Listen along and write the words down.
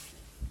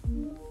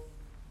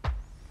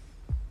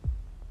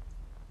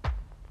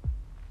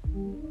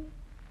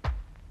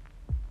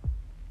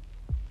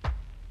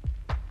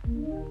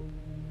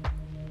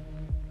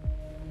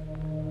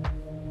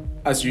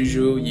As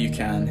usual, you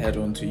can head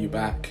onto your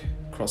back,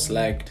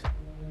 cross-legged,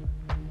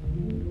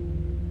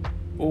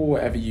 or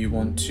whatever you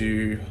want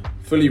to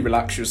fully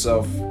relax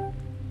yourself,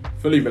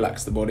 fully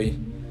relax the body,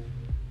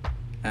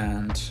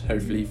 and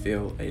hopefully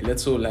feel a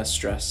little less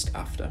stressed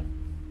after.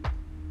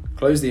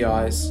 Close the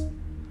eyes,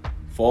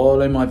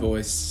 follow my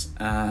voice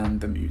and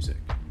the music.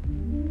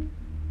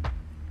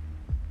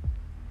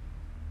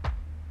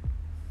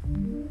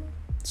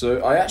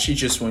 So I actually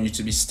just want you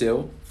to be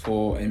still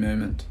for a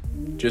moment.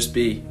 Just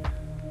be.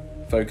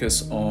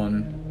 Focus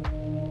on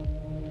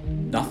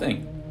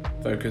nothing.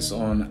 Focus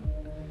on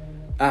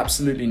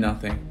absolutely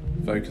nothing.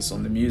 Focus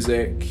on the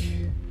music.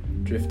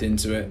 Drift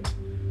into it.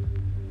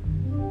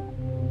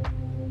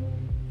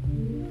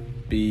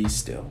 Be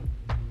still.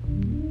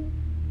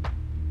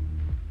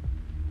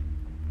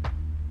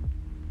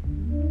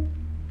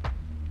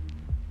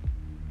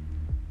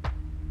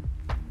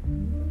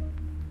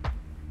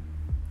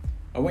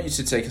 I want you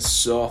to take a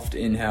soft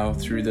inhale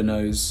through the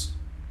nose.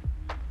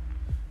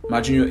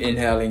 Imagine you're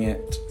inhaling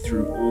it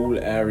through all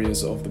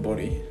areas of the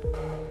body.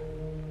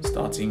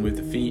 Starting with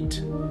the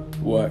feet,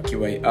 work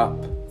your way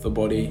up the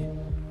body,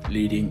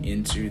 leading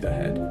into the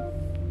head.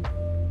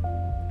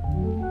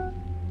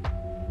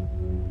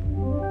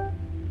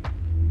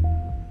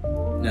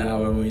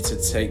 Now I want you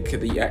to take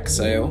the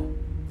exhale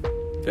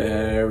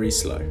very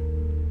slow.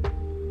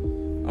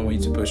 I want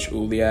you to push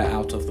all the air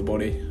out of the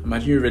body.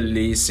 Imagine you're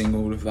releasing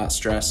all of that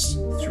stress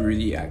through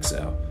the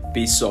exhale.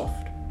 Be soft.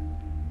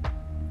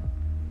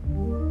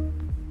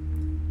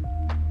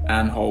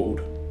 And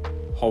hold.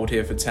 Hold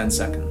here for 10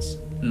 seconds.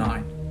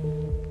 9,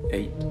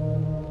 8,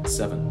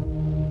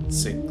 7,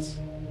 6,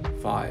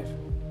 5,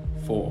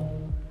 4,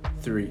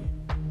 3,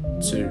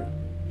 2,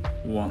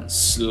 1.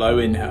 Slow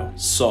inhale,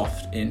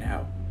 soft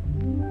inhale.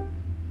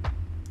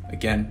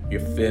 Again, you're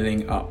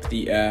filling up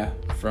the air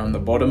from the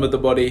bottom of the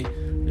body,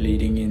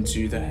 leading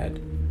into the head.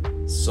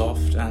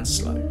 Soft and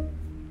slow.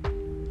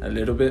 A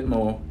little bit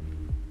more.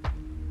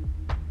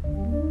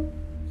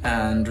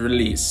 And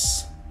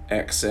release.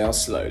 Exhale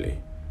slowly.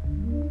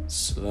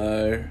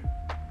 Slow.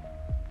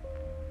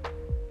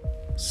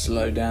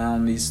 Slow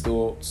down these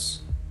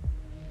thoughts.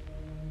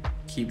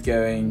 Keep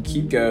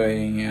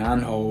going,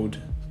 and hold.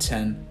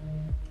 10,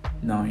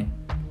 9,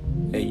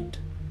 8,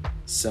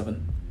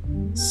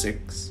 7,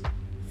 6,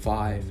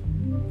 5,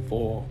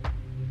 4,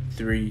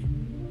 3,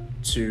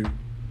 2,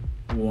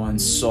 1.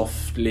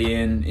 Softly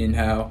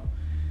inhale.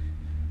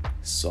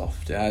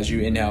 Soft. As you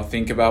inhale,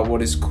 think about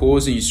what is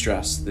causing you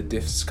stress, the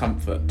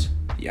discomfort,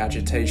 the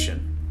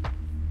agitation.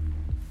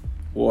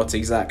 What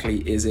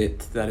exactly is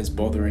it that is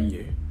bothering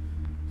you?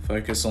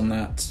 Focus on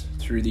that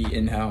through the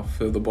inhale.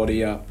 Fill the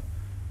body up.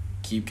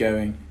 Keep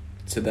going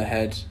to the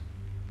head.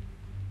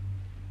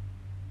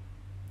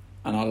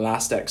 And our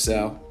last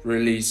exhale,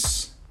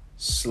 release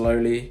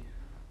slowly,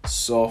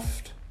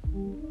 soft.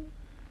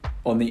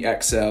 On the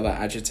exhale,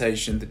 that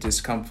agitation, the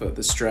discomfort,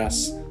 the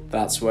stress,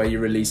 that's where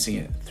you're releasing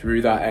it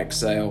through that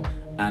exhale,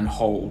 and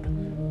hold.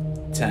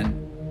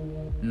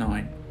 10,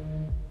 9,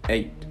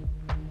 8,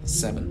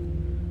 7,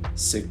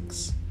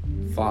 6,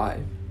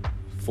 5,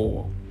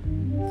 4,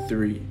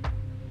 3,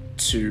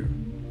 2,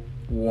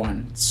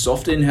 1.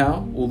 Soft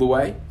inhale all the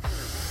way.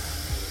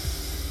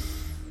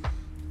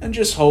 And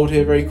just hold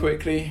here very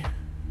quickly.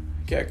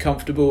 Get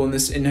comfortable on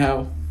this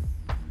inhale.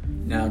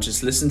 Now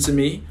just listen to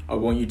me. I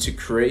want you to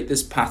create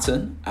this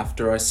pattern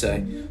after I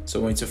say. So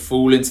I want you to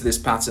fall into this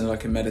pattern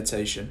like a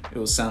meditation. It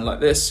will sound like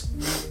this.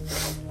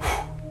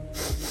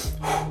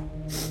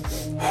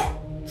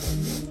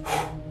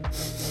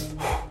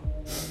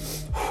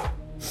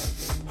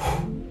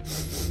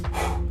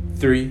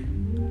 3,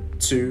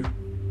 2,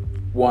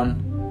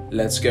 1.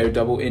 Let's go.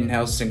 Double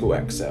inhale, single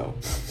exhale.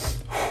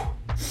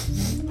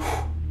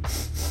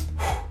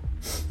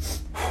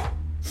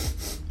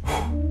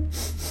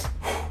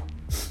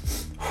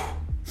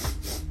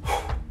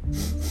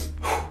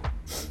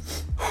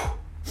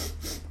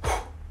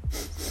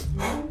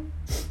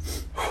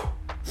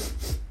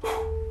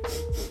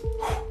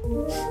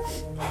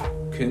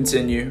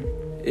 Continue.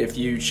 If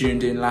you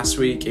tuned in last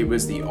week, it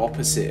was the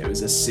opposite. It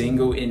was a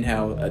single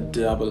inhale, a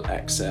double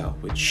exhale.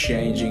 We're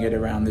changing it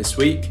around this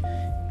week.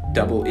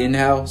 Double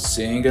inhale,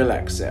 single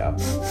exhale.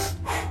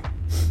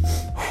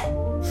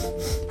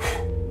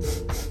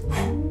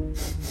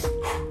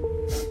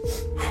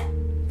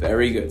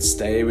 Very good.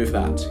 Stay with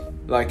that.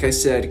 Like I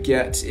said,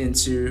 get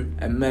into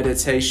a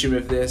meditation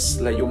with this.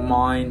 Let your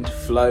mind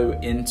flow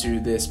into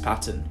this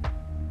pattern.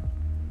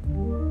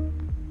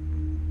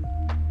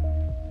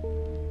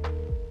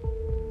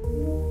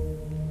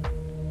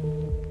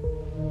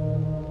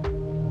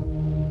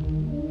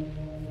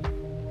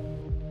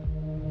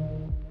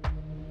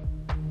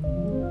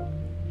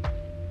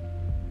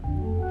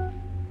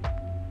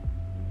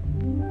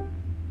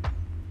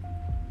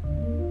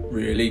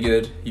 Really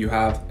good. You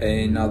have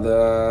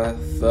another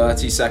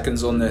 30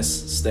 seconds on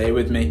this. Stay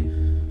with me.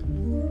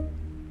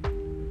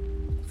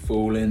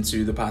 Fall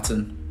into the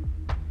pattern.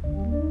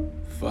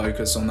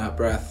 Focus on that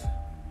breath.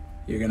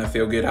 You're going to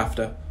feel good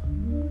after.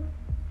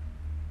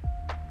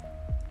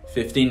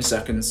 15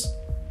 seconds.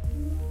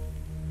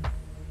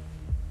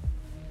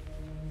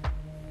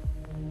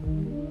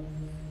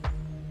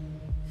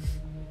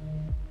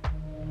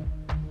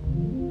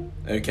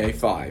 Okay,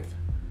 5,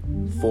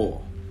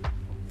 4,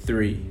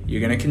 3.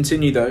 You're going to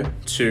continue though.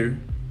 2,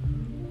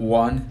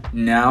 1.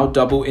 Now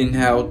double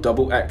inhale,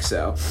 double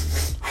exhale.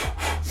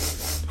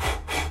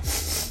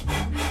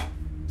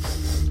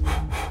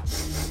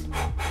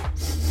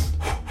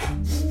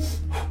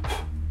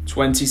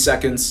 "20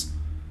 seconds.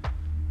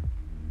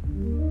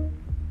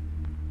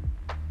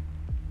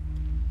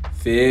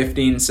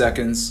 15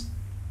 seconds.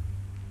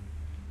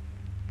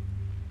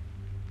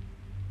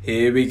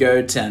 Here we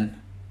go.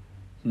 10,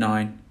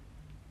 9,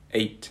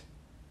 8,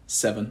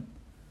 7,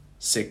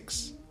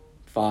 6,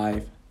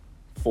 5,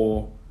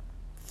 4,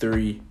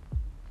 3,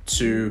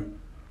 2,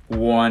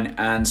 1,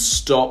 and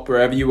stop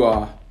wherever you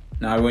are.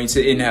 Now I want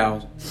you to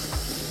inhale.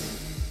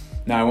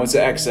 Now I want to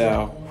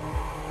exhale.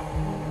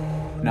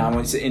 Now I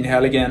want you to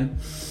inhale again.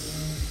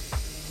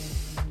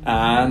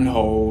 And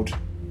hold.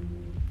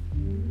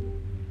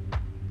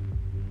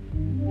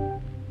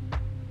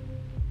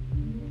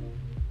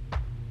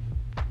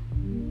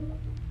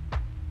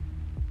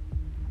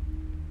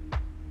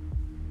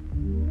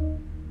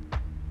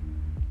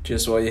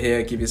 Just while you're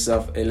here, give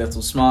yourself a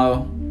little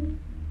smile.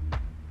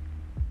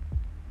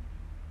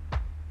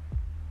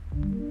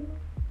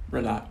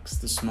 Relax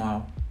the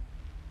smile.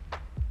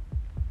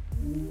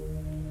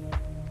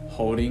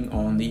 Holding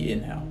on the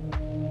inhale.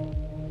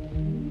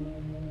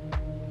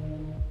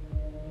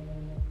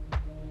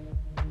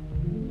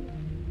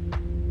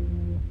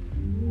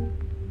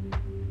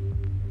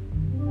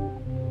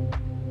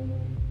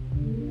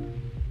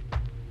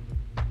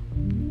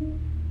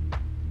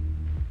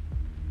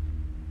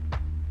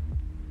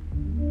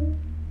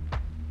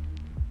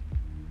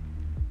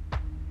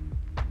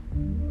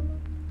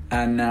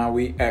 And now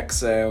we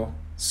exhale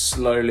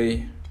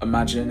slowly.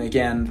 Imagine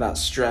again that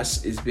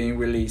stress is being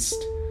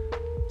released.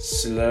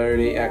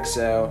 Slowly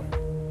exhale.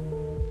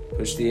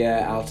 Push the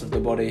air out of the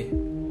body.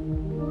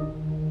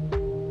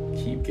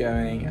 Keep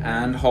going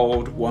and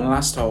hold. One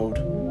last hold.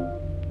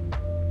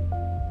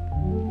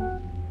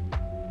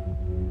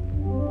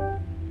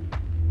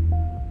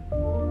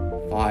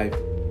 Five,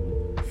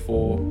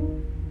 4,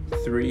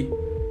 3,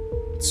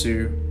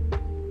 2,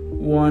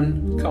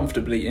 1.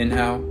 Comfortably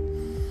inhale.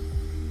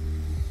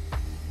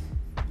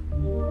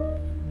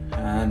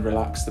 And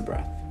relax the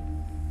breath.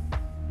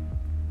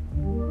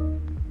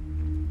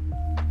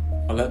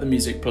 I'll let the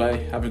music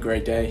play. Have a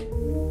great day.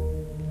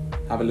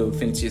 Have a little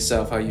think to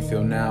yourself how you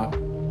feel now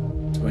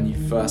to when you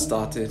first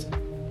started,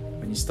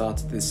 when you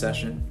started this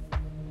session.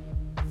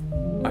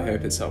 I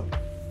hope it's helped.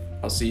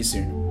 I'll see you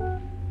soon.